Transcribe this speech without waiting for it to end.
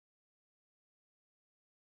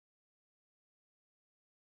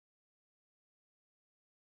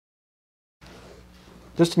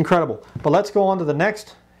Just incredible. But let's go on to the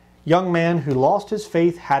next young man who lost his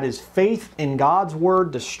faith, had his faith in God's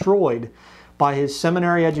Word destroyed by his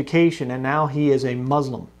seminary education, and now he is a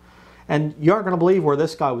Muslim. And you aren't going to believe where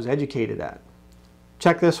this guy was educated at.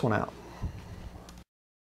 Check this one out.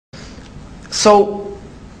 So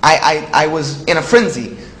I was in a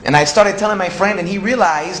frenzy, and I started telling my friend, and he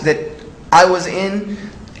realized that I was in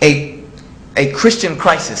a Christian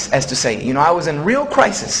crisis, as to say. You know, I was in real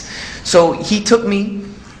crisis. So he took me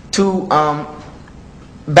to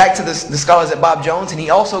back to the scholars at Bob Jones, and he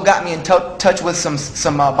also got me in touch with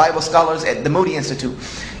some Bible scholars at the Moody Institute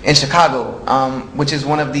in Chicago, which is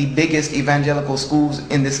one of the biggest evangelical schools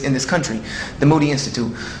in this country, the Moody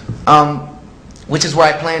Institute, which is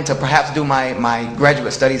where I plan to perhaps do my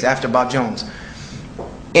graduate studies after Bob Jones.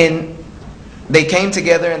 And they came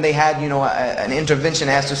together and they had, you know, an intervention,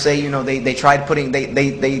 as to say, you know, they tried putting,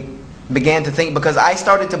 they began to think, because I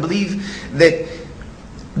started to believe that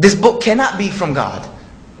this book cannot be from God.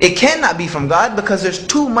 It cannot be from God because there's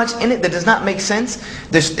too much in it that does not make sense.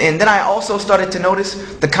 And then I also started to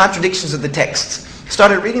notice the contradictions of the texts.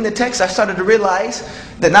 Started reading the text, I started to realize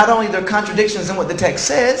that not only there are contradictions in what the text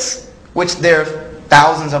says, which there are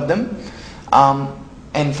thousands of them,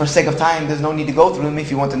 and for sake of time, there's no need to go through them. If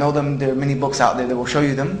you want to know them, there are many books out there that will show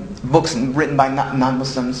you them. Books written by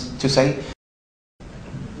non-Muslims, to say.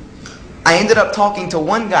 I ended up talking to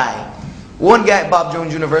one guy at Bob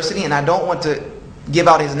Jones University, and I don't want to give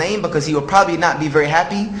out his name because he will probably not be very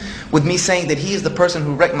happy with me saying that he is the person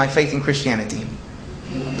who wrecked my faith in Christianity.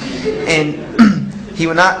 And he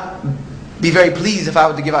would not be very pleased if I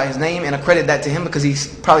were to give out his name and accredit that to him, because he's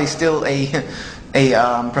probably still a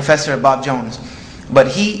professor at Bob Jones. But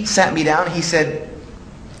he sat me down and he said,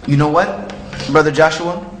 you know what, Brother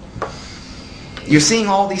Joshua? You're seeing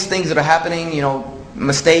all these things that are happening, you know,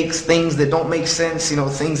 mistakes, things that don't make sense, you know,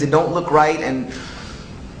 things that don't look right. And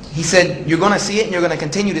he said, you're going to see it, and you're going to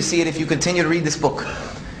continue to see it if you continue to read this book.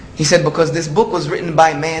 He said, because this book was written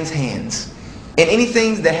by man's hands. And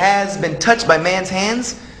anything that has been touched by man's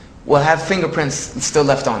hands will have fingerprints still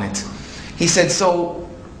left on it. He said, so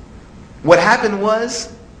what happened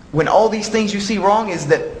was, when all these things you see wrong, is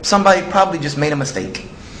that somebody probably just made a mistake.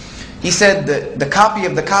 He said the copy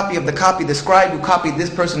of the copy of the copy, the scribe who copied this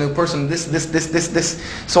person, this,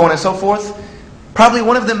 so on and so forth, probably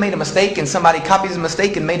one of them made a mistake, and somebody copied his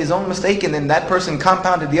mistake and made his own mistake, and then that person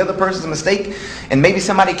compounded the other person's mistake, and maybe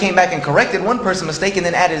somebody came back and corrected one person's mistake and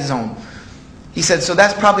then added his own. He said, so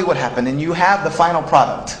that's probably what happened, and you have the final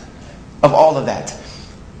product of all of that.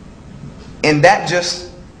 And that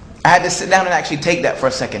just, I had to sit down and actually take that for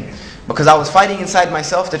a second, because I was fighting inside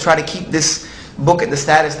myself to try to keep this book at the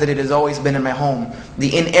status that it has always been in my home,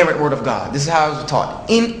 the inerrant Word of God. This is how I was taught.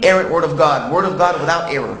 Inerrant Word of God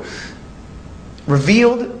without error.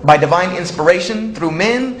 Revealed by divine inspiration through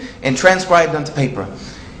men and transcribed onto paper.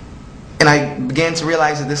 And I began to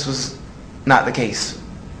realize that this was not the case.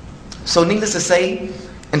 So needless to say,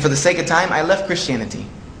 and for the sake of time, I left Christianity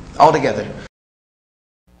altogether.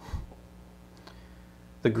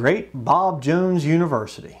 The great Bob Jones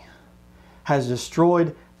University has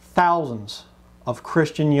destroyed thousands of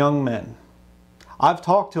Christian young men. I've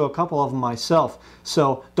talked to a couple of them myself,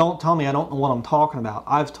 so don't tell me I don't know what I'm talking about.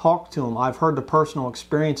 I've talked to them. I've heard the personal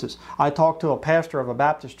experiences. I talked to a pastor of a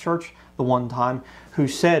Baptist church the one time who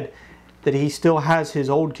said that he still has his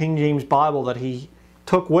old King James Bible that he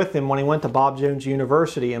took with him when he went to Bob Jones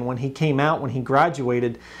University, and when he came out, when he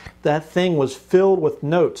graduated, that thing was filled with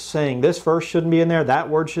notes saying this verse shouldn't be in there, that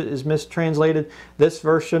word is mistranslated, this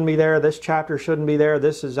verse shouldn't be there, this chapter shouldn't be there,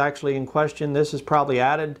 this is actually in question, this is probably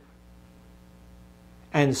added.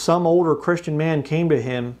 And some older Christian man came to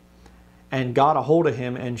him and got a hold of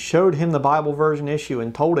him and showed him the Bible version issue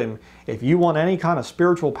and told him, if you want any kind of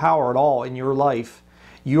spiritual power at all in your life,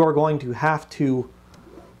 you are going to have to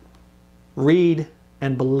read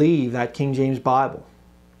and believe that King James Bible.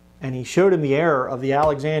 And he showed him the error of the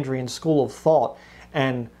Alexandrian school of thought,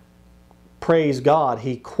 and praise God,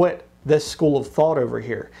 he quit this school of thought over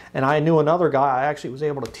here. And I knew another guy, I actually was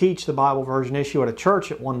able to teach the Bible version issue at a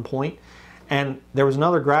church at one point, and there was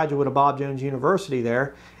another graduate of Bob Jones University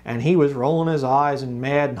there, and he was rolling his eyes and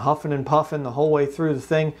mad and huffing and puffing the whole way through the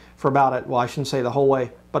thing for about, well, I shouldn't say the whole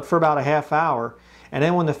way, but for about a half hour. And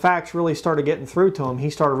then when the facts really started getting through to him, he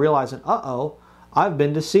started realizing, uh-oh, I've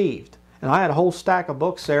been deceived. And I had a whole stack of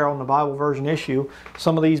books there on the Bible version issue,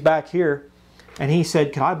 some of these back here, and he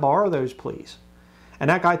said, can I borrow those please? And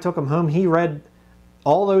that guy took them home. He read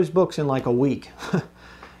all those books in like a week,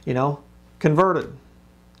 you know, converted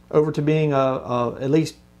over to being at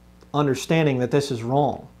least understanding that this is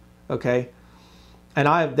wrong, okay?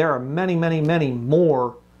 And there are many, many, many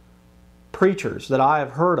more preachers that I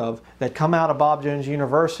have heard of that come out of Bob Jones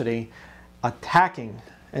University attacking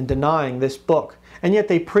and denying this book, and yet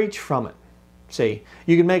they preach from it. See,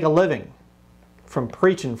 you can make a living from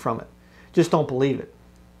preaching from it. Just don't believe it.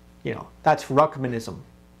 You know, that's Ruckmanism.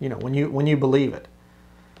 You know, when you believe it.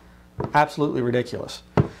 Absolutely ridiculous.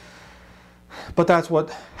 But that's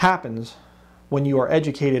what happens when you are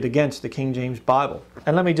educated against the King James Bible.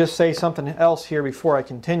 And let me just say something else here before I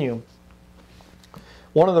continue.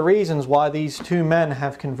 One of the reasons why these two men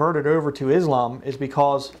have converted over to Islam is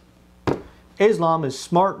because Islam is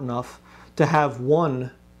smart enough to have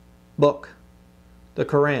one book, the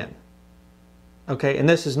Quran. Okay, and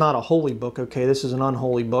this is not a holy book, okay, this is an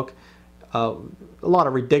unholy book. A lot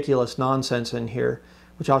of ridiculous nonsense in here,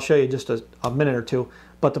 which I'll show you just a minute or two.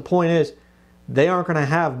 But the point is, they aren't going to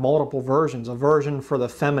have multiple versions. A version for the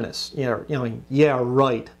feminists, yeah,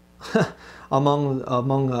 right.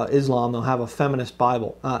 among Islam, they'll have a feminist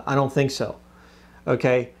Bible. I don't think so.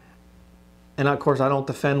 Okay, and of course, I don't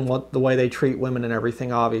defend the way they treat women and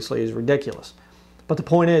everything. Obviously, is ridiculous. But the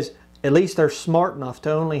point is, at least they're smart enough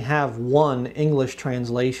to only have one English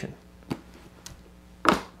translation.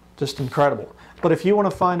 Just incredible. But if you want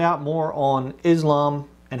to find out more on Islam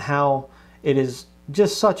and how it is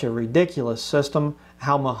just such a ridiculous system,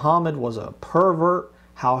 how Muhammad was a pervert,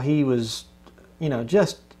 how he was,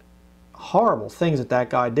 just horrible things that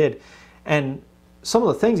guy did. And some of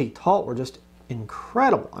the things he taught were just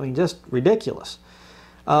incredible. I mean, just ridiculous.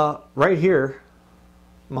 Right here,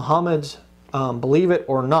 Muhammad's Believe It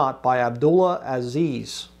or Not by Abdullah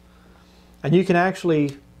Aziz. And you can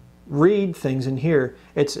actually read things in here.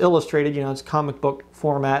 It's illustrated, it's comic book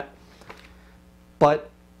format. But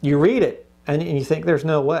you read it and you think there's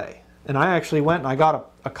no way. And I actually went and I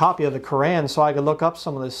got a copy of the Quran so I could look up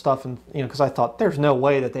some of this stuff, and because I thought there's no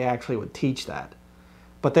way that they actually would teach that.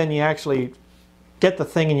 But then you actually get the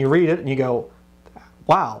thing and you read it and you go,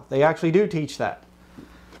 wow, they actually do teach that.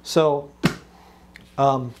 So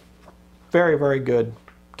very, very good.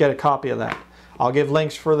 Get a copy of that. I'll give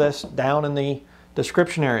links for this down in the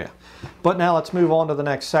description area. But now let's move on to the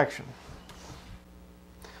next section.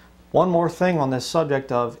 One more thing on this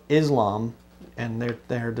subject of Islam and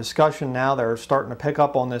their discussion now. They're starting to pick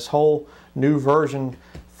up on this whole new version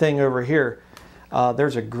thing over here.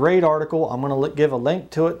 There's a great article. I'm going to give a link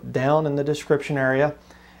to it down in the description area.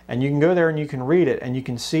 And you can go there and you can read it. And you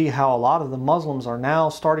can see how a lot of the Muslims are now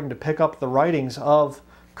starting to pick up the writings of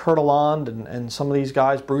Kurtaland and some of these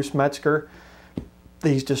guys, Bruce Metzger,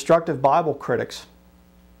 these destructive Bible critics.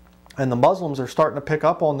 And the Muslims are starting to pick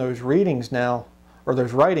up on those readings now, or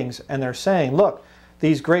those writings, and they're saying, look,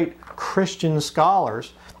 these great Christian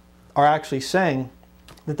scholars are actually saying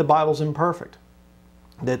that the Bible's imperfect,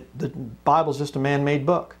 that the Bible's just a man-made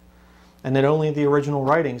book, and that only the original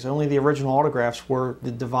writings, only the original autographs were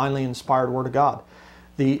the divinely inspired Word of God.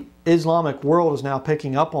 The Islamic world is now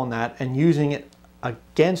picking up on that and using it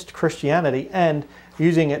against Christianity and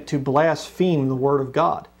using it to blaspheme the Word of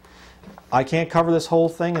God. I can't cover this whole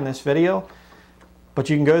thing in this video, but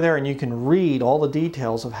you can go there and you can read all the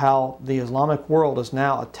details of how the Islamic world is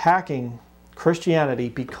now attacking Christianity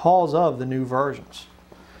because of the new versions.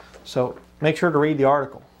 So make sure to read the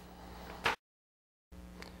article.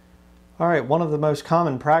 Alright, one of the most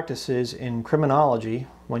common practices in criminology,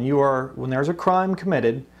 when there's a crime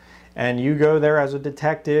committed and you go there as a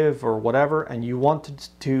detective or whatever and you want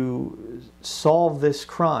to solve this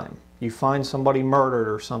crime, you find somebody murdered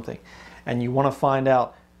or something, and you want to find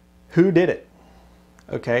out who did it,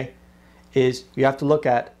 okay, is you have to look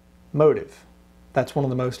at motive. That's one of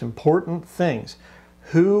the most important things.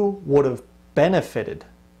 Who would have benefited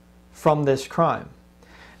from this crime?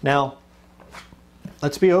 Now,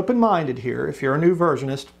 let's be open-minded here. If you're a new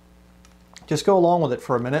versionist, just go along with it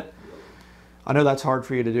for a minute. I know that's hard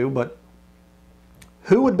for you to do, but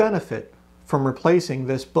who would benefit from replacing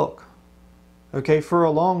this book? Okay, for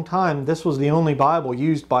a long time, this was the only Bible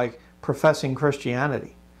used by professing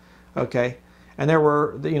Christianity. Okay, and there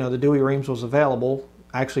were, the Douay-Rheims was available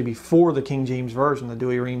actually before the King James Version. The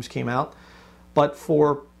Douay-Rheims came out, but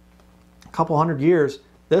for a couple hundred years,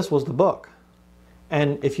 this was the book.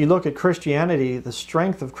 And if you look at Christianity, the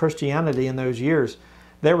strength of Christianity in those years,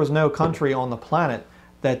 there was no country on the planet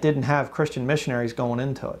that didn't have Christian missionaries going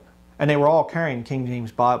into it. And they were all carrying King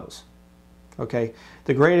James Bibles. Okay,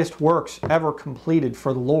 the greatest works ever completed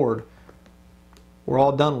for the Lord were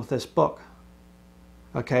all done with this book.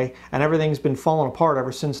 Okay, and everything's been falling apart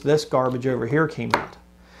ever since this garbage over here came out.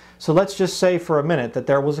 So let's just say for a minute that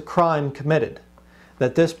there was a crime committed,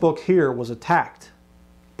 that this book here was attacked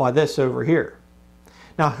by this over here.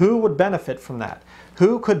 Now, who would benefit from that?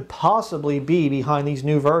 Who could possibly be behind these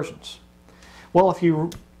new versions? Well, if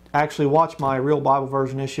you actually watch my Real Bible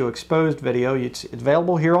Version Issue Exposed video, it's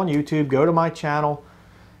available here on YouTube. Go to my channel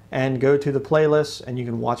and go to the playlist and you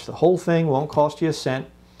can watch the whole thing. Won't cost you a cent.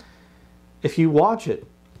 If you watch it,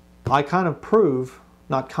 I kind of prove,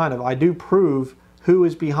 not kind of, I do prove who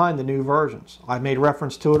is behind the new versions. I made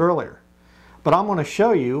reference to it earlier. But I'm going to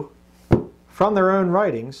show you from their own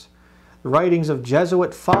writings, the writings of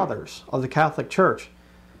Jesuit fathers of the Catholic Church.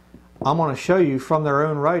 I'm going to show you from their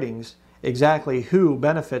own writings exactly who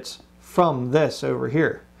benefits from this over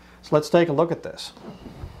here. So let's take a look at this.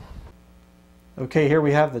 Okay, here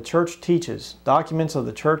we have The Church Teaches, Documents of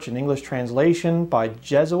the Church in English Translation by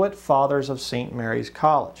Jesuit Fathers of St. Mary's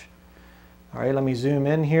College. All right, let me zoom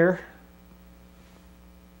in here.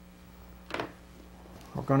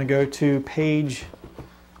 We're going to go to page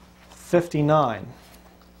 59.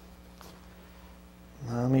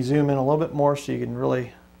 Now, let me zoom in a little bit more so you can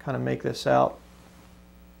really kind of make this out.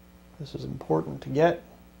 This is important to get.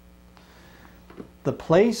 The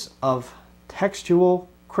place of textual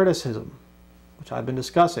criticism, which I've been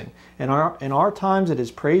discussing. In our times, it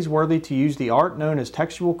is praiseworthy to use the art known as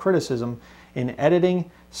textual criticism in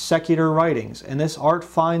editing secular writings, and this art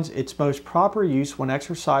finds its most proper use when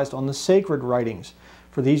exercised on the sacred writings,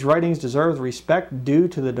 for these writings deserve the respect due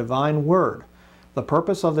to the divine word. The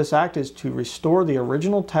purpose of this act is to restore the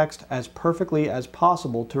original text as perfectly as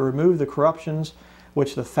possible, to remove the corruptions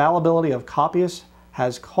which the fallibility of copyists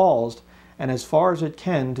has caused, and as far as it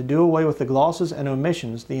can, to do away with the glosses and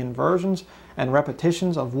omissions, the inversions and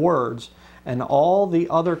repetitions of words, and all the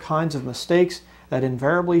other kinds of mistakes that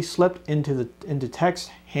invariably slipped into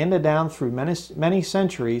text handed down through many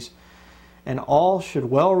centuries. And all should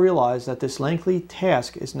well realize that this lengthy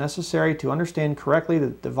task is necessary to understand correctly the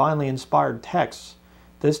divinely inspired texts.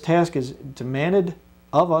 This task is demanded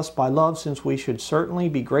of us by love, since we should certainly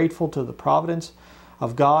be grateful to the providence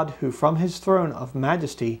of God, who from his throne of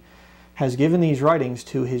majesty has given these writings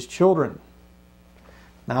to his children.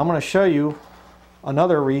 Now I'm going to show you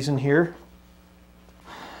another reason here.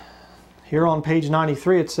 Here on page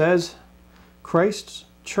 93 it says, Christ's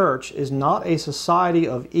Church is not a society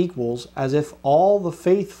of equals, as if all the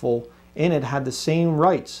faithful in it had the same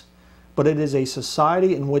rights, but it is a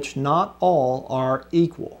society in which not all are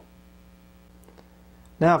equal.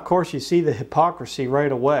 Now, of course, you see the hypocrisy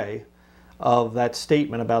right away of that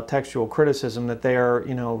statement about textual criticism, that they are,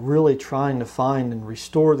 really trying to find and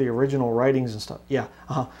restore the original writings and stuff. Yeah,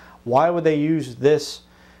 why would they use this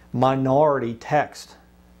minority text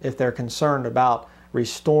if they're concerned about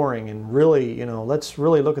restoring and really, let's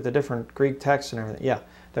really look at the different Greek texts and everything. Yeah,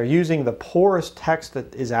 they're using the poorest text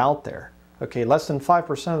that is out there. Okay, less than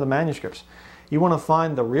 5% of the manuscripts. You want to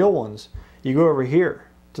find the real ones, you go over here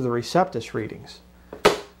to the Receptus readings.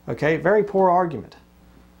 Okay, very poor argument.